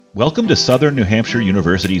Welcome to Southern New Hampshire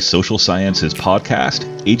University's Social Sciences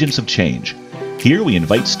podcast, Agents of Change. Here we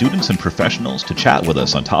invite students and professionals to chat with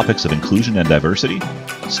us on topics of inclusion and diversity,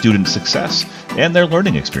 student success, and their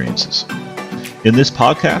learning experiences. In this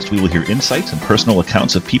podcast, we will hear insights and personal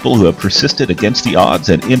accounts of people who have persisted against the odds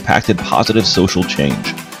and impacted positive social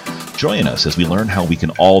change. Join us as we learn how we can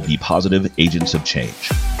all be positive agents of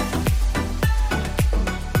change.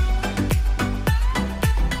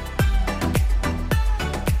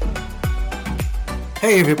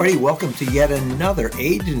 Hey everybody, welcome to yet another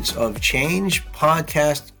Agents of Change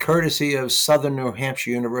podcast courtesy of Southern New Hampshire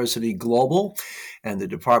University Global and the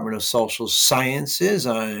Department of Social Sciences.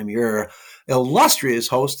 I'm your illustrious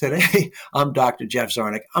host today. I'm Dr. Jeff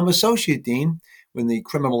Czarnec. I'm Associate Dean in the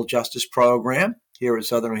Criminal Justice Program here at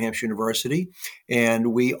Southern New Hampshire University,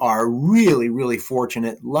 and we are really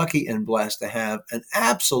fortunate, lucky, and blessed to have an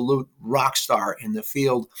absolute rock star in the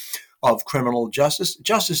field of criminal justice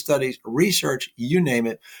studies, research, you name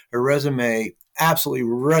it. Her resume absolutely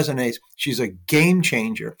resonates. She's a game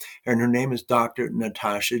changer, and her name is Dr.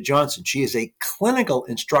 Natasha Johnson. She is a clinical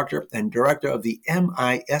instructor and director of the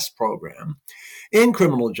MIS program in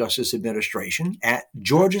criminal justice administration at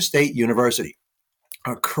Georgia State University.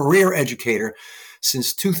 A career educator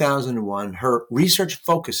since 2001, her research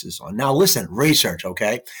focuses on, now listen, research,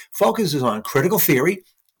 okay, focuses on critical theory,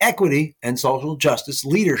 equity, and social justice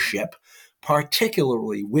leadership,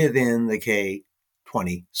 particularly within the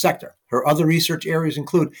K-20 sector. Her other research areas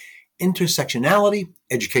include intersectionality,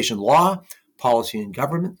 education law, policy and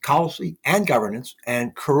governance,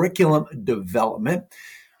 and curriculum development.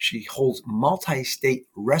 She holds multi-state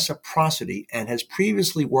reciprocity and has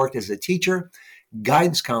previously worked as a teacher,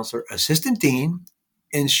 guidance counselor, assistant dean,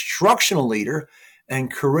 instructional leader,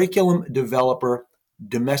 and curriculum developer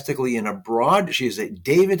domestically and abroad. She is a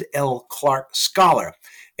David L. Clark Scholar,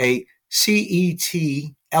 a CET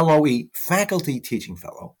LOE faculty teaching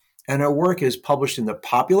fellow, and her work is published in the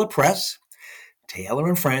Popular Press, Taylor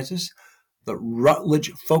and Francis, the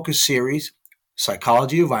Rutledge Focus Series,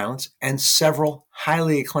 Psychology of Violence, and several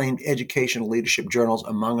highly acclaimed educational leadership journals,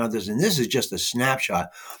 among others. And this is just a snapshot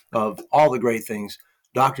of all the great things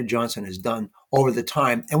Dr. Johnson has done over the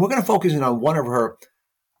time. And we're going to focus in on one of her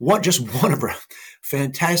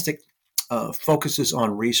fantastic focuses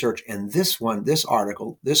on research. And this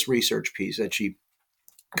article, this research piece that she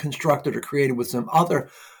constructed or created with some other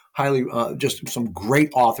just some great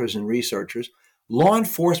authors and researchers, law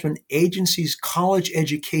enforcement agencies' college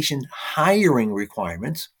education hiring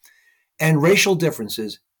requirements, and racial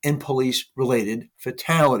differences in police-related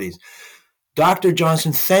fatalities. Dr.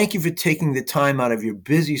 Johnson, thank you for taking the time out of your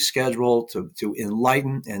busy schedule to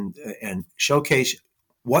enlighten and showcase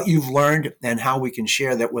what you've learned and how we can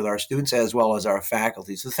share that with our students as well as our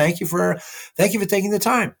faculty. So thank you for taking the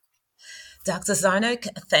time. Dr. Czarnec,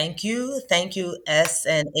 thank you. Thank you,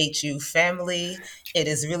 SNHU family. It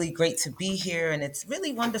is really great to be here, and it's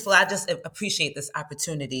really wonderful. I just appreciate this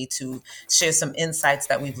opportunity to share some insights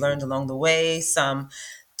that we've learned along the way, some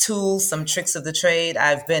tools, some tricks of the trade.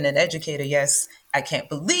 I've been an educator, yes. I can't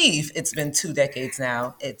believe it's been 2 decades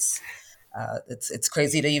now. It's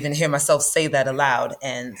crazy to even hear myself say that aloud,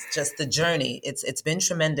 and just the journey. It's been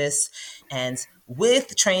tremendous, and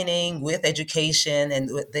with training, with education,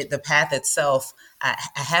 and with the path itself, I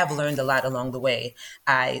have learned a lot along the way.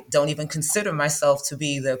 I don't even consider myself to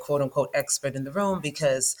be the quote unquote expert in the room,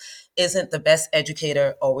 because isn't the best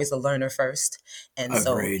educator always a learner first? And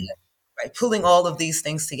Agreed. So right, pulling all of these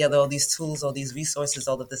things together, all these tools, all these resources,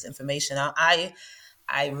 all of this information,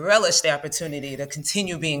 I relish the opportunity to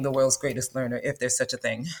continue being the world's greatest learner, if there's such a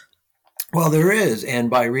thing. Well, there is, and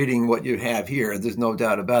by reading what you have here, there's no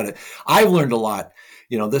doubt about it. I've learned a lot.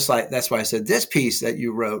 That's why I said this piece that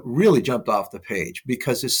you wrote really jumped off the page,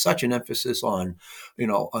 because there's such an emphasis on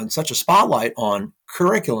such a spotlight on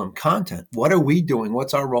curriculum content. What are we doing?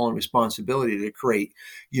 What's our role and responsibility to create,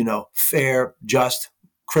 fair, just,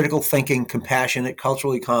 critical thinking, compassionate,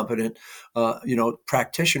 culturally competent,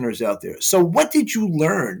 practitioners out there. So what did you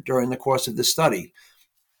learn during the course of the study?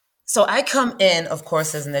 So I come in, of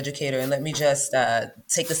course, as an educator, and let me just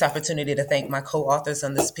take this opportunity to thank my co-authors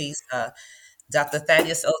on this piece. Dr.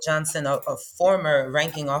 Thaddeus L. Johnson, a former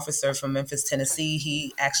ranking officer from Memphis, Tennessee.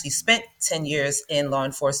 He actually spent 10 years in law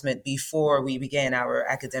enforcement before we began our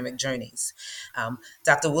academic journeys.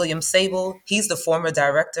 Dr. William Sable, he's a former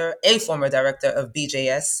director of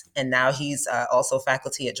BJS, and now he's also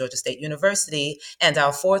faculty at Georgia State University. And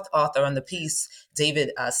our fourth author on the piece,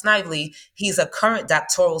 David Snively, he's a current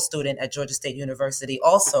doctoral student at Georgia State University,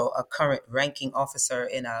 also a current ranking officer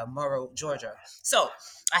in Murrow, Georgia. So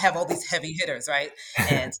I have all these heavy hitters, right?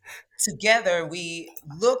 And together we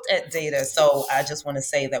looked at data. So I just want to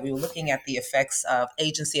say that we were looking at the effects of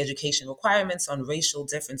agency education requirements on racial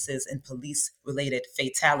differences in police related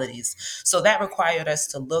fatalities. So that required us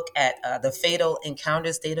to look at the Fatal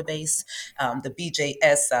Encounters database, the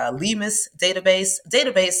BJS LEMIS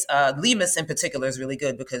database. LEMIS in particular is really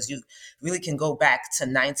good because you really can go back to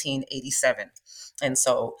 1987. And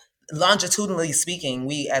so longitudinally speaking,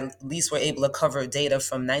 we at least were able to cover data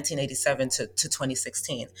from 1987 to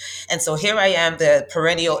 2016. And so here I am, the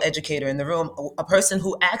perennial educator in the room, a person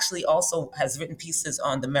who actually also has written pieces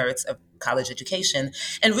on the merits of college education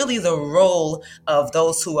and really the role of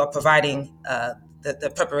those who are providing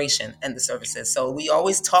the preparation and the services. So we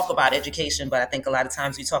always talk about education, but I think a lot of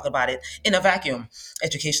times we talk about it in a vacuum.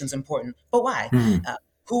 Education's important, but why? Mhm.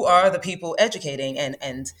 Who are the people educating,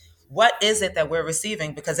 and what is it that we're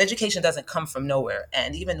receiving? Because education doesn't come from nowhere.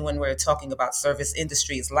 And even when we're talking about service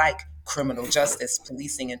industries like criminal justice,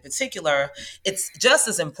 policing in particular, it's just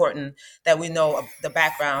as important that we know the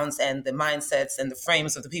backgrounds and the mindsets and the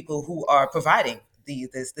frames of the people who are providing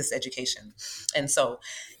this education. And so,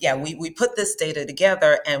 yeah, we put this data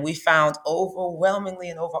together and we found overwhelmingly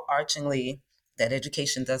and overarchingly that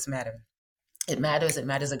education does matter. It matters. It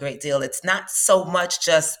matters a great deal. It's not so much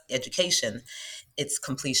just education, it's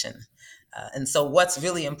completion. And so, what's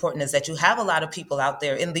really important is that you have a lot of people out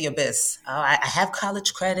there in the abyss. I have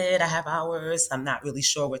college credit, I have hours, I'm not really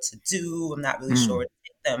sure what to do, I'm not really sure Mm. where to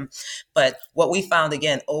take them. But what we found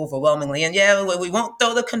again, overwhelmingly, and yeah, we won't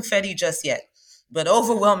throw the confetti just yet, but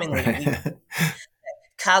overwhelmingly, we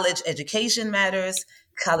college education matters,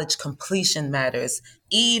 college completion matters,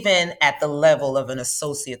 even at the level of an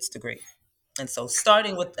associate's degree. And so,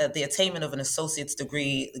 starting with the attainment of an associate's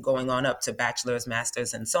degree, going on up to bachelor's,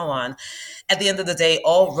 master's, and so on, at the end of the day,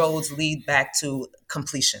 all roads lead back to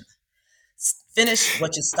completion. Finish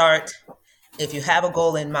what you start. If you have a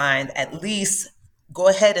goal in mind, at least go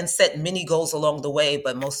ahead and set mini goals along the way.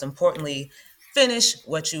 But most importantly, finish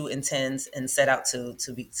what you intend and set out to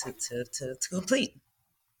complete.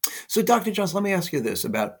 So, Dr. Jones, let me ask you this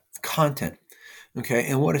about content, okay,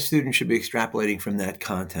 and what a student should be extrapolating from that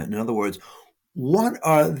content. In other words, what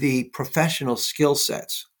are the professional skill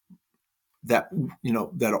sets that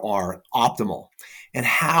that are optimal, and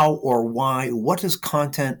how or why? What does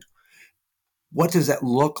that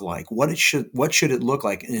look like? What should it look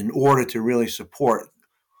like in order to really support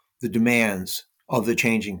the demands of the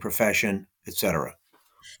changing profession, et cetera?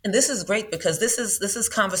 And this is great because this is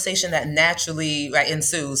conversation that naturally, right,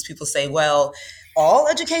 ensues. People say, well, all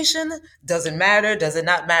education, does it matter, does it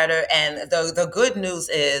not matter? And the good news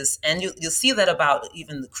is, and you'll see that about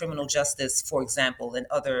even the criminal justice, for example, and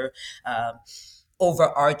other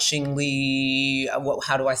overarchingly,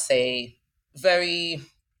 how do I say, very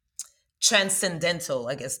transcendental,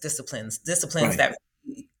 I guess, disciplines Right. that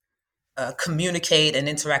communicate and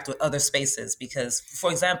interact with other spaces. Because,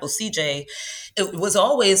 for example, CJ, it was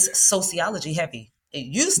always sociology heavy. It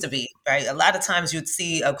used to be, right? A lot of times you'd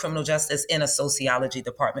see a criminal justice in a sociology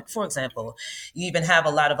department, for example. You even have a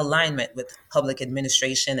lot of alignment with public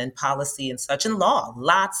administration and policy and such, and law.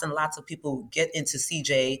 Lots and lots of people get into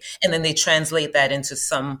CJ and then they translate that into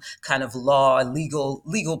some kind of law,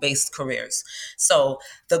 legal based careers. So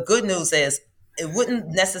the good news is it wouldn't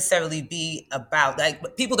necessarily be about,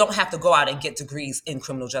 like, people don't have to go out and get degrees in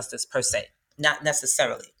criminal justice per se, not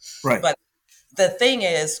necessarily. Right. But the thing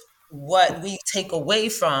is, what we take away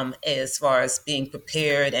from, as far as being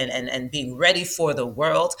prepared and being ready for the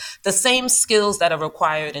world, the same skills that are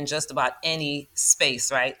required in just about any space,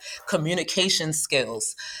 right? Communication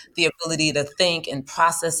skills, the ability to think and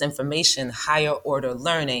process information, higher order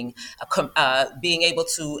learning, being able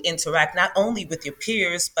to interact not only with your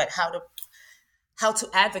peers, but how to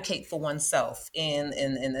advocate for oneself in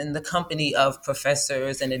the company of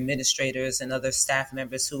professors and administrators and other staff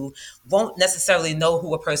members who won't necessarily know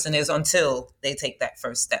who a person is until they take that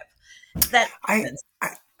first step. That I, makes sense.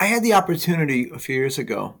 I had the opportunity a few years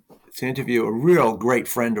ago to interview a real great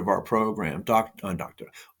friend of our program,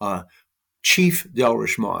 Chief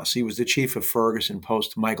Delrish Moss. He was the chief of Ferguson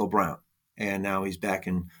post Michael Brown, and now he's back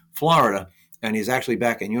in Florida, and he's actually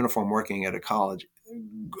back in uniform working at a college.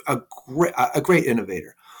 A great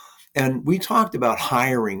innovator. And we talked about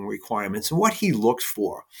hiring requirements and what he looks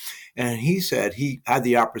for. And he said he had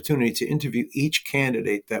the opportunity to interview each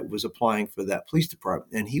candidate that was applying for that police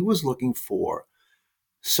department. And he was looking for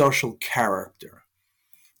social character.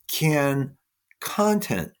 Can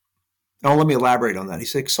content, now let me elaborate on that. He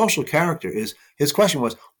said social character is, his question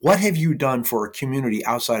was, what have you done for a community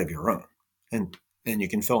outside of your own? And and you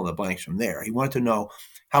can fill in the blanks from there. He wanted to know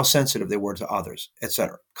how sensitive they were to others,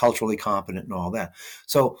 etc., culturally competent and all that.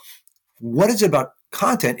 So what is it about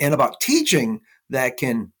content and about teaching that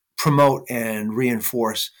can promote and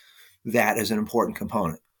reinforce that as an important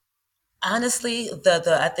component? Honestly,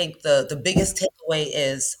 I think the biggest takeaway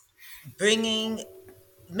is bringing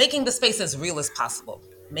making the space as real as possible,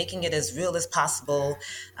 making it as real as possible,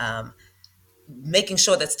 um, making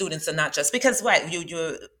sure that students are not just because right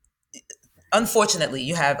you unfortunately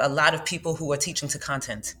you have a lot of people who are teaching to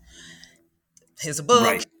content. Here's a book.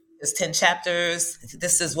 Right. There's 10 chapters.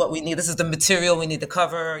 This is what we need. This is the material we need to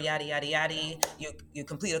cover, yada, yada, yada. You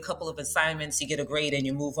complete a couple of assignments, you get a grade, and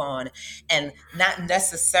you move on. And not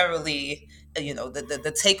necessarily,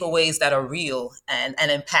 the takeaways that are real and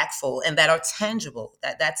impactful and that are tangible.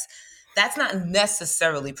 That's not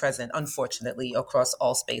necessarily present, unfortunately, across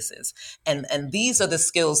all spaces. And these are the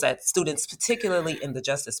skills that students, particularly in the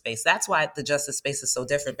justice space, that's why the justice space is so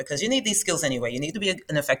different, because you need these skills anyway. You need to be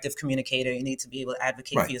an effective communicator. You need to be able to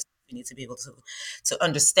advocate for Right. yourself. You need to be able to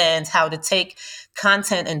understand how to take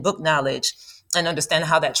content and book knowledge and understand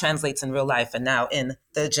how that translates in real life. And now in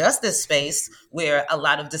the justice space, where a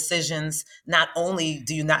lot of decisions, not only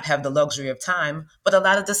do you not have the luxury of time, but a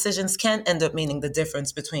lot of decisions can end up meaning the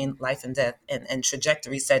difference between life and death and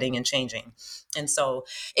trajectory setting and changing. And so,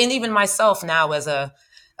 and even myself now as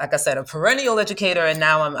like I said, a perennial educator, and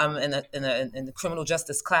now I'm in the criminal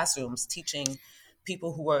justice classrooms teaching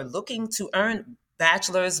people who are looking to earn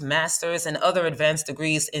bachelor's, master's, and other advanced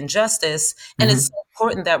degrees in justice. And it's Mm-hmm. so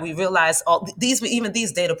important that we realize all these, even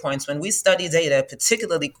these data points, when we study data,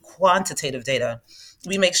 particularly quantitative data,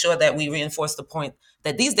 we make sure that we reinforce the point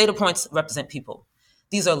that these data points represent people.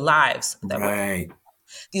 These are lives that Right.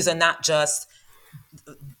 these are not just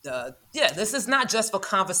this is not just for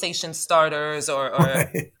conversation starters or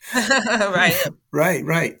Right. right. Right.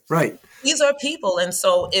 Right. Right. These are people. And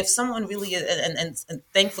so if someone really, and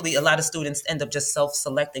thankfully a lot of students end up just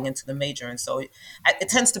self-selecting into the major. And so it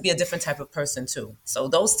tends to be a different type of person too. So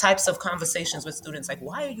those types of conversations with students, like,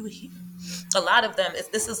 why are you here? A lot of them,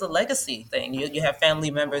 this is a legacy thing. You have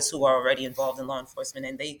family members who are already involved in law enforcement,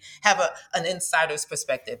 and they have an insider's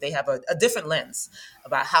perspective. They have a different lens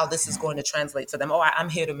about how this is going to translate for them. Oh, I'm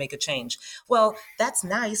here to make a change. Well, that's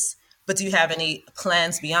nice. But do you have any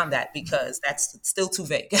plans beyond that? Because that's still too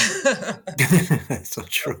vague. That's so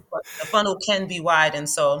true. The funnel can be wide. And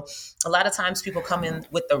so a lot of times people come in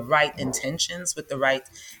with the right intentions, with the right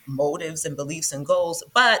motives and beliefs and goals,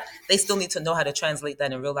 but they still need to know how to translate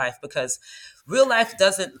that in real life, because real life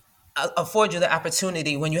doesn't afford you the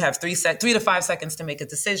opportunity when you have 3 to 5 seconds to make a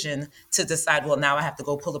decision to decide, well, now I have to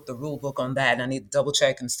go pull up the rule book on that and I need to double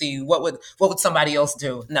check and see what would somebody else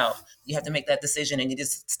do. No, you have to make that decision and you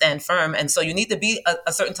just stand firm. And so you need to be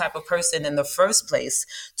a certain type of person in the first place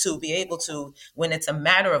to be able to, when it's a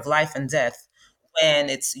matter of life and death, when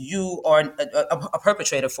it's you or a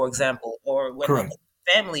perpetrator, for example, or when a Correct.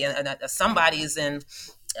 family and somebody is in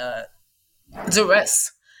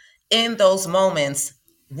duress. In those moments,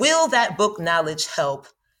 will that book knowledge help?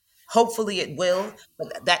 Hopefully it will,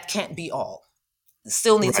 but that can't be all.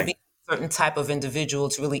 Still need to be Right. a certain type of individual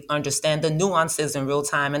to really understand the nuances in real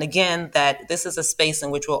time. And again, that this is a space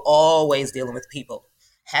in which we're always dealing with people.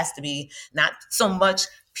 Has to be not so much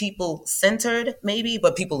people centered, maybe,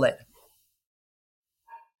 but people led.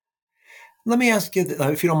 Let me ask you,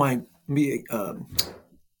 if you don't mind, me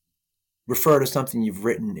refer to something you've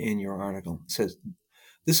written in your article. It says,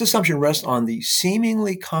 this assumption rests on the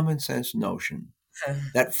seemingly common sense notion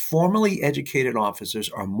that formally educated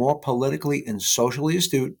officers are more politically and socially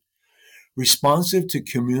astute, responsive to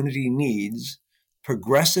community needs,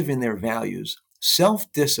 progressive in their values,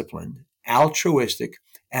 self-disciplined, altruistic,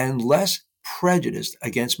 and less prejudiced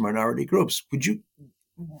against minority groups. Would you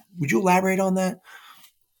elaborate on that?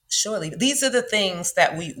 Surely, these are the things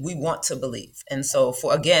that we want to believe. And so,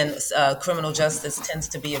 for again, criminal justice tends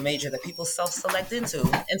to be a major that people self-select into.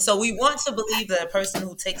 And so, we want to believe that a person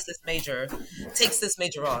who takes this major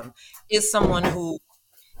on, is someone who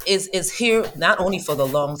is here not only for the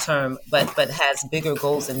long term, but has bigger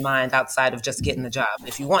goals in mind outside of just getting a job.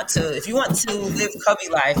 If you want to live cubby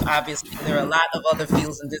life, obviously there are a lot of other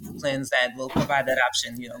fields and disciplines that will provide that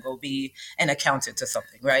option. Go be an accountant or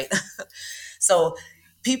something, right? So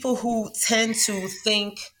people who tend to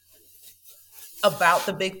think about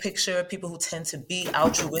the big picture, people who tend to be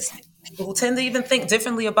altruistic, people who tend to even think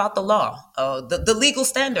differently about the law, the legal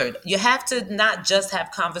standard. You have to not just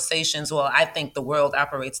have conversations, well, I think the world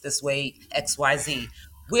operates this way, XYZ.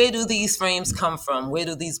 Where do these frames come from? Where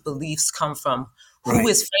do these beliefs come from? who Right.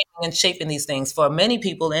 is framing and shaping these things for many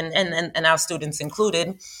people, and our students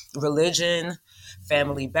included. Religion,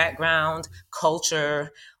 family background,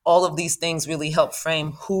 culture, all of these things really help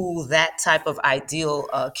frame who that type of ideal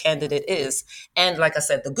candidate is. And like I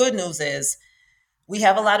said, the good news is we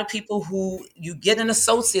have a lot of people who you get an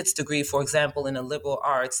associate's degree, for example, in the liberal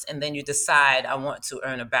arts, and then you decide, I want to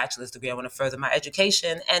earn a bachelor's degree, I want to further my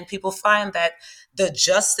education. And people find that the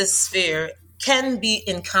justice sphere can be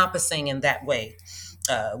encompassing in that way.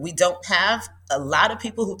 We don't have a lot of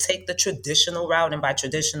people who take the traditional route, and by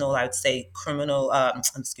traditional, I would say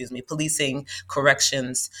policing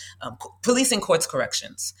corrections, policing courts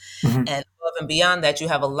corrections. Mhm. And above and beyond that, you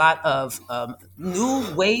have a lot of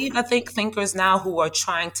new wave, I think, thinkers now who are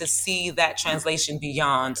trying to see that translation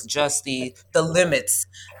beyond just the limits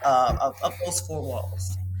of those four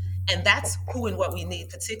walls. And that's who and what we need,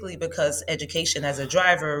 particularly because education as a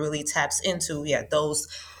driver really taps into, those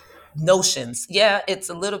notions. Yeah, it's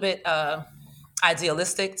a little bit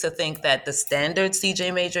idealistic to think that the standard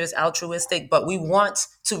CJ major is altruistic, but we want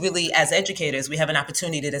to really, as educators, we have an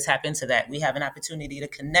opportunity to tap into that. We have an opportunity to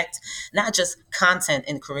connect not just content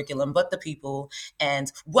in curriculum, but the people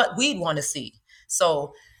and what we want to see.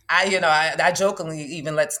 So I jokingly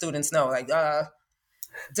even let students know, like,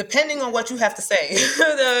 depending on what you have to say,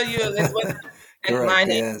 it's what my Correct.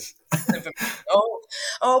 name. Yes.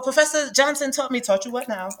 Oh, Professor Johnson taught you what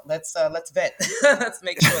now? Let's vet. Let's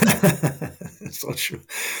make sure that. So true.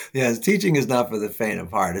 Yes, teaching is not for the faint of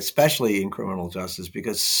heart, especially in criminal justice,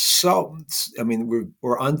 because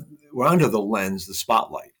we're under the lens, the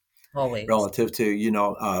spotlight, Always. relative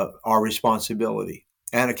to our responsibility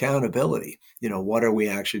and accountability. What are we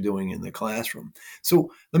actually doing in the classroom?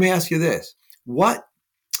 So let me ask you this: what,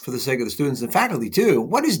 for the sake of the students and faculty too,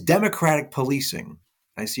 what is democratic policing?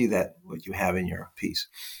 I see that what you have in your piece.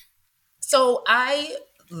 So I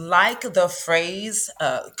like the phrase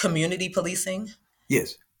community policing,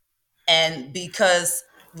 Yes. and because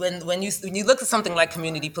when you look at something like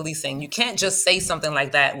community policing, you can't just say something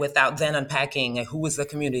like that without then unpacking who is the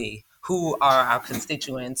community, who are our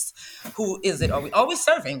constituents, who is it? Are we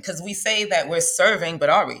serving? Because we say that we're serving, but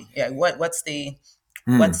are we? Yeah. What's Mm, the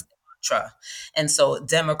mantra? And so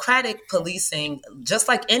democratic policing, just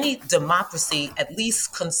like any democracy, at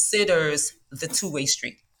least considers the two-way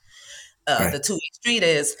street. right. The two-way street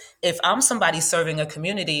is, if I'm somebody serving a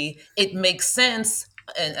community, it makes sense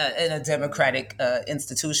in a democratic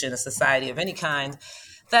institution, a society of any kind,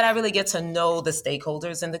 that I really get to know the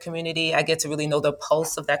stakeholders in the community. I get to really know the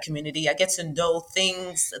pulse of that community. I get to know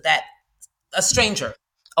things that a stranger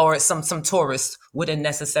or some tourist wouldn't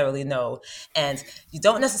necessarily know. And you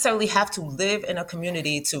don't necessarily have to live in a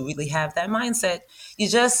community to really have that mindset. You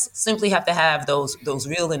just simply have to have those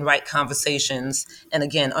real and right conversations. And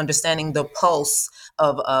again, understanding the pulse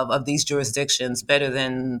of these jurisdictions better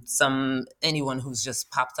than anyone who's just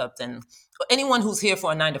popped up, and anyone who's here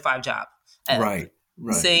for a 9 to 5 job. Uh, Right.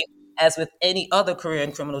 Right. say, as with any other career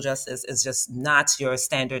in criminal justice, is just not your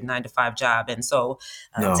standard 9 to 5 job. And so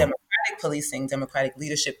No. democratic policing, democratic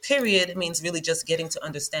leadership, period, it means really just getting to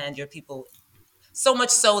understand your people, so much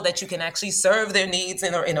so that you can actually serve their needs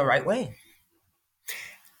in a right way.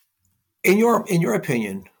 In your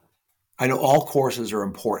opinion, I know all courses are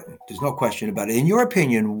important. There's no question about it. In your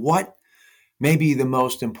opinion, what may be the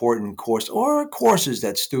most important course or courses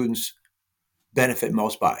that students benefit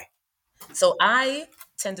most by? So I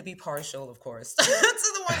tend to be partial, of course, to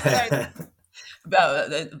the ones that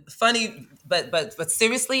are funny, but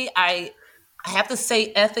seriously, I have to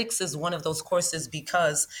say ethics is one of those courses,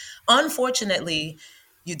 because unfortunately,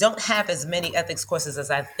 you don't have as many ethics courses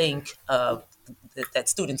as I think that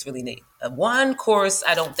students really need. One course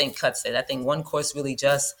I don't think cuts it. I think one course really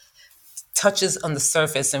just touches on the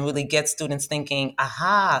surface and really gets students thinking,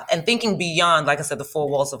 aha, and thinking beyond, like I said, the four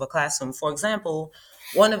walls of a classroom. For example,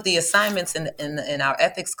 one of the assignments in our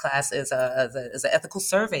ethics class is an ethical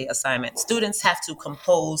survey assignment. Students have to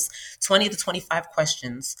compose 20 to 25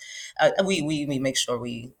 questions. We make sure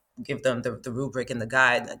we give them the rubric and the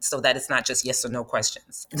guide so that it's not just yes or no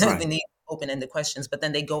questions. Right. We need open-ended questions, but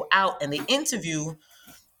then they go out and they interview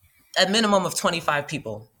a minimum of 25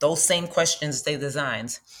 people, those same questions they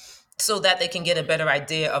designed, so that they can get a better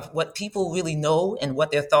idea of what people really know and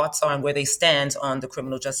what their thoughts are and where they stand on the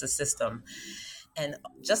criminal justice system. And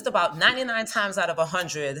just about 99 times out of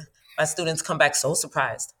 100, my students come back so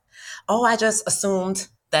surprised. Oh, I just assumed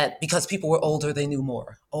that because people were older, they knew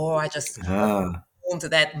more. Or I just Ah,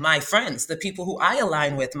 assumed that my friends, the people who I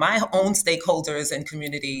align with, my own stakeholders and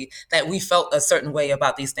community, that we felt a certain way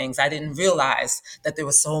about these things. I didn't realize that there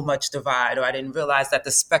was so much divide, or I didn't realize that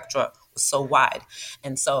the spectra was so wide.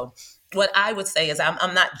 And so what I would say is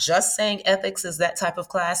I'm not just saying ethics is that type of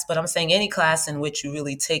class, but I'm saying any class in which you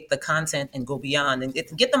really take the content and go beyond and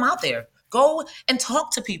get them out there. Go and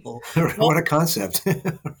talk to people. What a concept.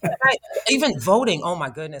 Right. Even voting. Oh my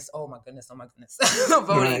goodness. Oh my goodness. Oh my goodness.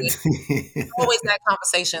 Voting. Right. Always that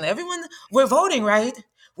conversation. Everyone, we're voting, right?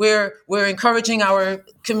 We're encouraging our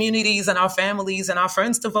communities and our families and our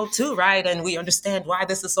friends to vote too, right? And we understand why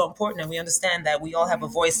this is so important, and we understand that we all have a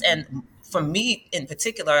voice. And for me in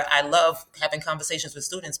particular, I love having conversations with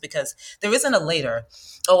students because there isn't a later.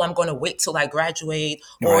 Oh, I'm going to wait till I graduate,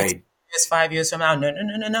 or Right. 5 years from now. No, no,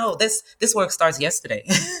 no, no, no. This work starts yesterday.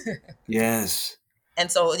 Yes.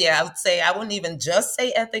 And so, yeah, I would say I wouldn't even just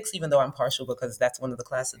say ethics, even though I'm partial because that's one of the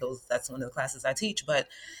classes I teach. But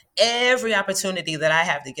every opportunity that I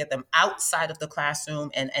have to get them outside of the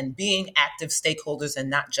classroom and being active stakeholders and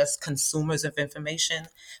not just consumers of information,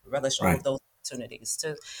 relish all Right. of those opportunities.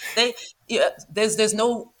 There's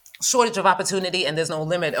no shortage of opportunity, and there's no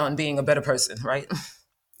limit on being a better person, right?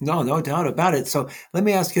 No doubt about it. So let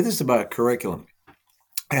me ask you this about curriculum.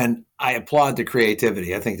 And I applaud the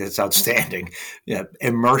creativity. I think that's outstanding. Yeah,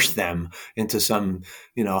 immerse them into some,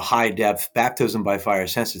 high depth baptism by fire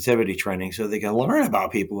sensitivity training so they can learn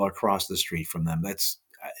about people across the street from them. That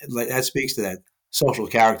speaks to that social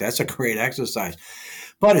character. That's a great exercise.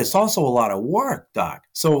 But it's also a lot of work, Doc.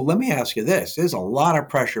 So let me ask you this. There's a lot of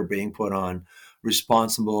pressure being put on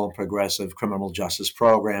responsible, progressive criminal justice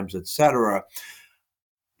programs, et cetera.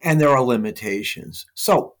 And there are limitations.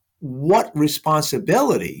 So what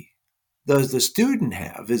responsibility does the student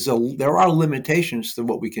have? There are limitations to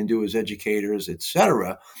what we can do as educators, et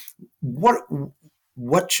cetera.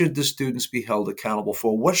 What should the students be held accountable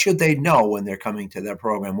for? What should they know when they're coming to their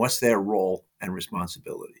program? What's their role and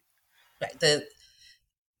responsibility? Right.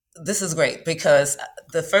 This is great because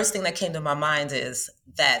the first thing that came to my mind is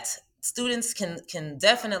that students can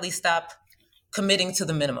definitely stop committing to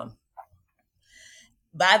the minimum.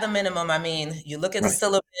 By the minimum, I mean, you look at the Right.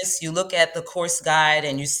 syllabus, you look at the course guide,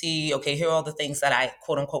 and you see, okay, here are all the things that I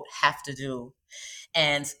quote unquote have to do.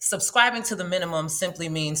 And subscribing to the minimum simply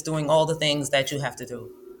means doing all the things that you have to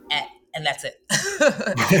do. And that's it.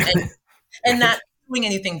 and Right. not doing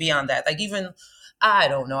anything beyond that. Like even, I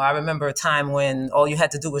don't know, I remember a time when all you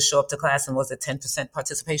had to do was show up to class, and was it 10%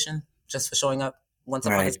 participation just for showing up once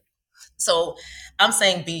upon a Right. time? So I'm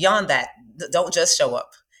saying beyond that, don't just show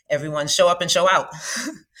up. Everyone show up and show out.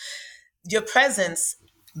 Your presence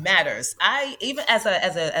matters. I even as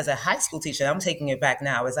a high school teacher, I'm taking it back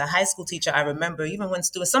now. As a high school teacher, I remember even when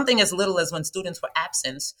students, something as little as when students were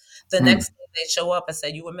absent, the Hmm. next day they show up and say,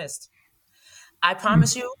 "You were missed." I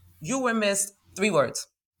promise you, you were missed. 3 words.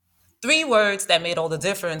 3 words that made all the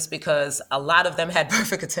difference because a lot of them had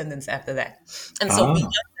perfect attendance after that. And so beyond Ah.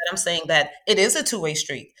 that, I'm saying that it is a two-way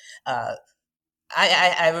street.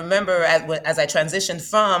 I remember as I transitioned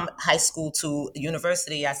from high school to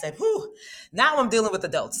university, I said, "Whew, now I'm dealing with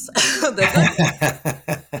adults." The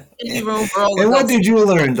good in the room, we're all And what adults, did you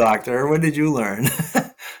learn, Doctor? What did you learn?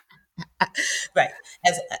 right?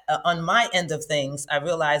 As on my end of things, I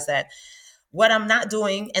realized that what I'm not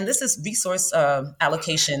doing, and this is resource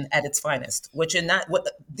allocation at its finest, which are not.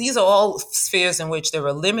 These are all spheres in which there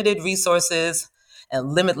are limited resources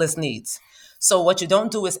and limitless needs. So what you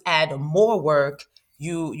don't do is add more work.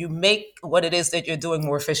 You make what it is that you're doing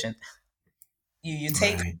more efficient. You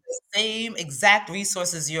take Right. the same exact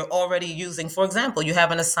resources you're already using. For example, you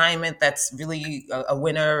have an assignment that's really a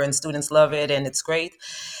winner and students love it and it's great.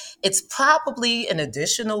 It's probably an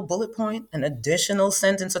additional bullet point, an additional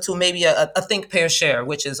sentence or two, maybe a think, pair, share,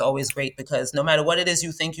 which is always great because no matter what it is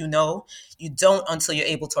you think you know, you don't until you're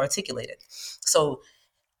able to articulate it. So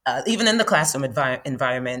even in the classroom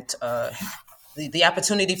environment, the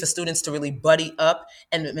opportunity for students to really buddy up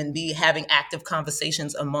and be having active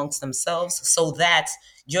conversations amongst themselves so that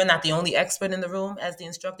you're not the only expert in the room as the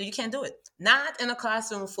instructor. You can't do it. Not in a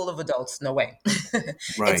classroom full of adults. No way.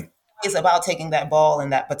 It's Right. always about taking that ball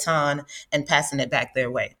and that baton and passing it back their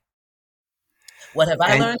way. What have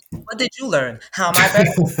I And learned? What did you learn? How am I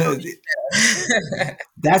better?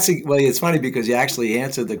 well, it's funny because you actually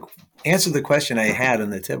answered the question I had on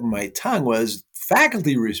the tip of my tongue was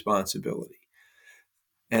faculty responsibility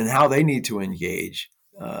and how they need to engage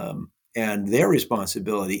and their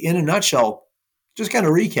responsibility. In a nutshell, just kind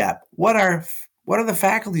of recap: what are the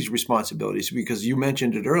faculty's responsibilities? Because you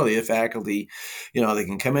mentioned it earlier, faculty, they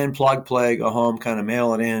can come in, plug, play, go home, kind of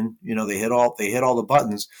mail it in. They hit all the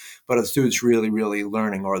buttons, but are the students really, really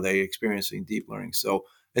learning, or are they experiencing deep learning? So,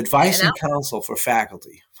 advice and and counsel for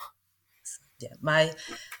faculty.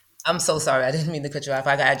 I'm so sorry. I didn't mean to cut you off.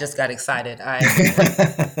 I just got excited.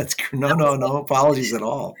 No apologies at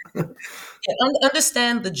all. Yeah,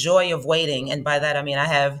 understand the joy of waiting, and by that I mean I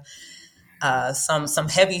have some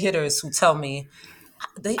heavy hitters who tell me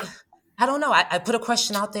they. I don't know. I put a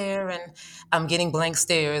question out there, and I'm getting blank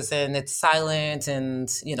stares, and it's silent, and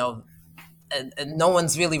and no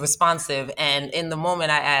one's really responsive. And in the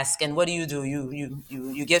moment, I ask, "And what do?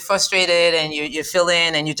 You get frustrated, and you fill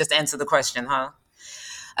in, and you just answer the question, huh?"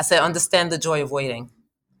 I said, "Understand the joy of waiting."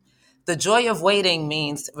 The joy of waiting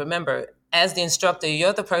means, remember, as the instructor,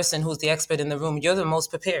 you're the person who's the expert in the room. You're the most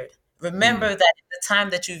prepared. Remember Mm, that in the time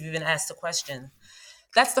that you've even asked a question,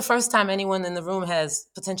 that's the first time anyone in the room has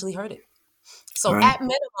potentially heard it. So right. at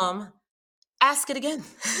minimum, ask it again.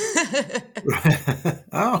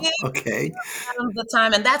 Oh, Give okay. them the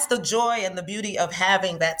time. And that's the joy and the beauty of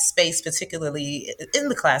having that space, particularly in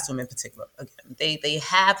the classroom in particular. Again, they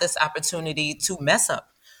have this opportunity to mess up,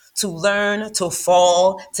 to learn, to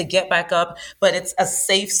fall, to get back up, but it's a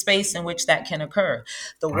safe space in which that can occur.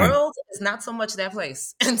 The Right, world is not so much that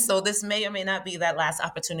place. And so this may or may not be that last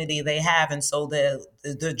opportunity they have. And so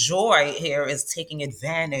the joy here is taking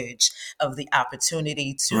advantage of the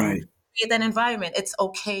opportunity to right. create that environment. It's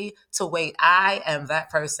okay to wait. I am that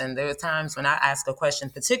person. There are times when I ask a question,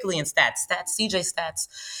 particularly in CJ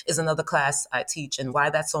Stats is another class I teach. And why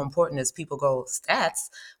that's so important is people go, stats?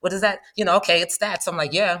 What is that? Okay, it's stats. I'm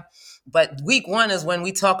like, yeah. But week one is when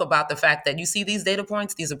we talk about the fact that you see these data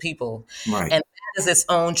points, these are people. Right. And that is its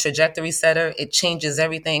own trajectory setter. It changes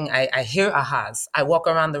everything. I hear ahas. I walk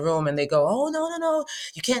around the room and they go, oh, no, no, no.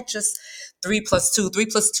 You can't just 3 plus 2,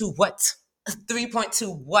 what?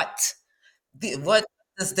 3.2, what? What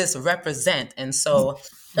does this represent? And so,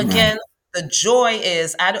 Right. again, the joy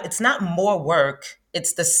is it's not more work.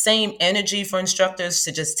 It's the same energy for instructors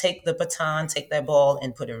to just take the baton, take that ball,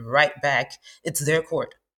 and put it right back. It's their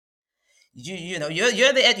court. You're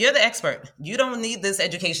the expert. You don't need this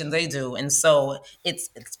education, they do, and so it's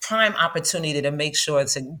prime opportunity to make sure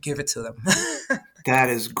to give it to them. That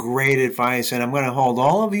is great advice, and I'm going to hold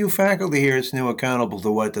all of you faculty here at SNU accountable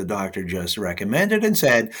to what the doctor just recommended and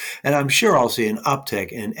said, and I'm sure I'll see an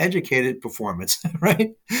uptick in educated performance.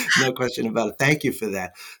 Right? No question about it. Thank you for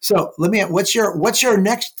that. So, let me. What's your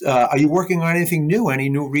next? Are you working on anything new? Any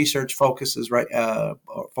new research focuses? Right?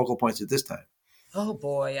 Or focal points at this time? Oh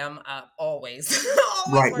boy, I'm always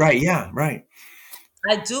always Right. working. Right. Yeah. Right.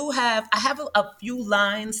 I have a few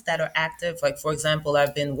lines that are active. Like, for example,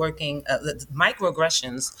 I've been working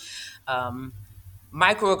microaggressions, um,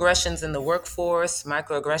 microaggressions in the workforce,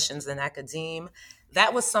 microaggressions in academe.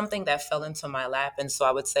 That was something that fell into my lap, and so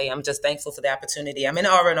I would say I'm just thankful for the opportunity. I'm in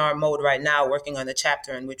R&R mode right now, working on a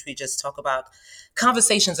chapter in which we just talk about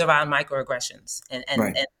conversations around microaggressions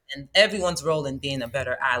Right. and everyone's role in being a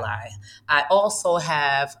better ally. I also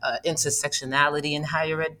have intersectionality in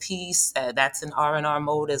higher ed piece. That's in R&R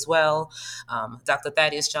mode as well. Dr.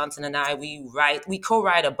 Thaddeus Johnson and I, we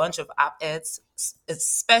co-write a bunch of op-eds,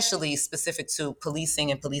 especially specific to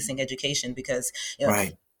policing and policing education, because you know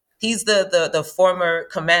Right. he's the former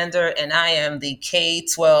commander, and I am the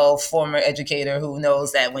K-12 former educator who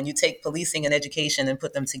knows that when you take policing and education and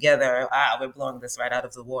put them together, we're blowing this right out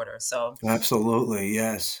of the water. So Absolutely.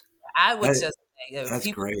 Yes. I would That, just say if that's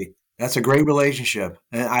people. great. That's a great relationship.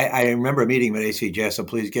 And I remember meeting him at ACJ, so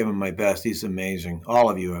please give him my best. He's amazing. All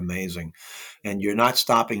of you are amazing. And you're not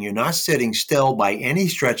stopping, you're not sitting still by any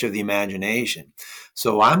stretch of the imagination.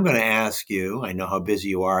 So I'm going to ask you, I know how busy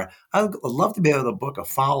you are. I'd love to be able to book a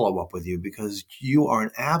follow up with you because you are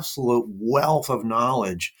an absolute wealth of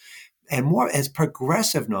knowledge and more as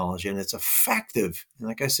progressive knowledge, and it's effective. And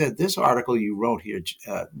like I said, this article you wrote here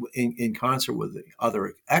in concert with the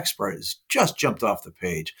other experts just jumped off the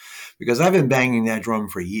page because I've been banging that drum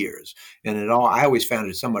for years. And I always found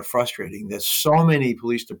it somewhat frustrating that so many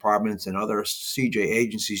police departments and other CJ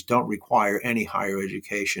agencies don't require any higher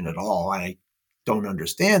education at all. I don't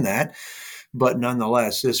understand that. But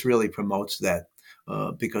nonetheless, this really promotes that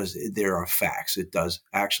because there are facts. It does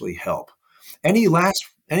actually help. Any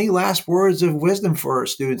last words of wisdom for our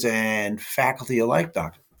students and faculty alike,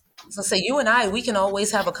 Doctor? So say you and I, we can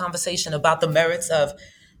always have a conversation about the merits of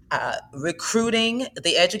recruiting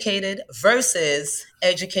the educated versus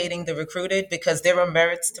educating the recruited, because there are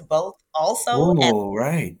merits to both also. And Oh,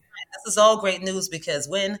 right, this is all great news because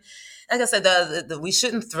like I said, we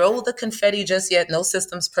shouldn't throw the confetti just yet. No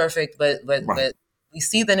system's perfect, but right. we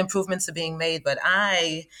see that improvements are being made. But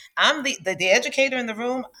I'm the educator in the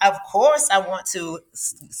room. Of course, I want to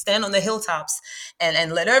stand on the hilltops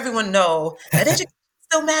and let everyone know that education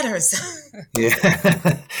still matters. Yeah,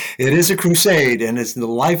 it is a crusade, and it's a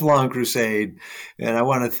lifelong crusade. And I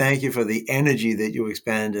want to thank you for the energy that you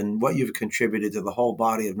expend and what you've contributed to the whole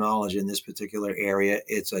body of knowledge in this particular area.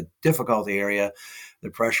 It's a difficult area. The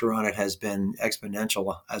pressure on it has been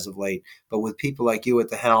exponential as of late. But with people like you at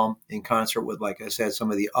the helm, in concert with, like I said,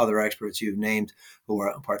 some of the other experts you've named who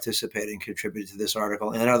are participating, contributed to this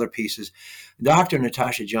article and other pieces, Dr.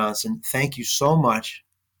 Natasha Johnson, thank you so much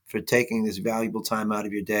for taking this valuable time out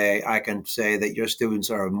of your day. I can say that your students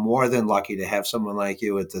are more than lucky to have someone like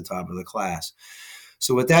you at the top of the class.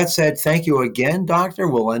 So with that said, thank you again, Doctor.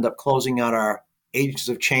 We'll end up closing out our Agents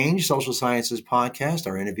of Change Social Sciences podcast,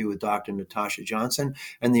 our interview with Dr. Natasha Johnson,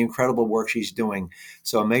 and the incredible work she's doing.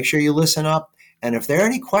 So make sure you listen up. And if there are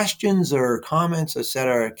any questions or comments,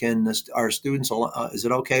 etc., can our students, is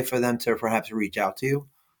it okay for them to perhaps reach out to you?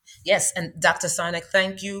 Yes, and Dr. Czarnec,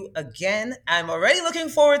 thank you again. I'm already looking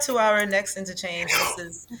forward to our next interchange.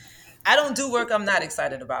 I don't do work I'm not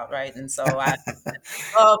excited about, right? And so I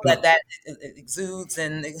love that it exudes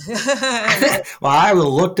and Well, I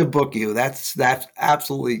will look to book you. That's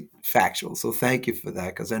absolutely factual. So thank you for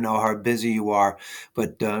that, because I know how busy you are.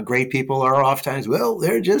 But great people are oftentimes, well,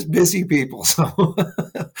 they're just busy people. So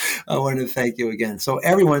I want to thank you again. So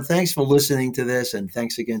everyone, thanks for listening to this. And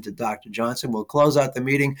thanks again to Dr. Johnson. We'll close out the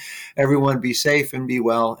meeting. Everyone be safe and be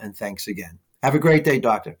well. And thanks again. Have a great day,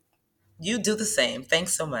 Doctor. You do the same.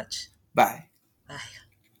 Thanks so much. Bye. Bye.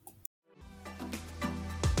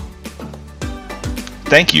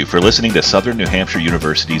 Thank you for listening to Southern New Hampshire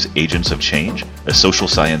University's Agents of Change, a social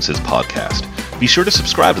sciences podcast. Be sure to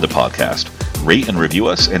subscribe to the podcast, rate and review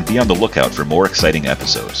us, and be on the lookout for more exciting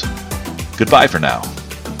episodes. Goodbye for now.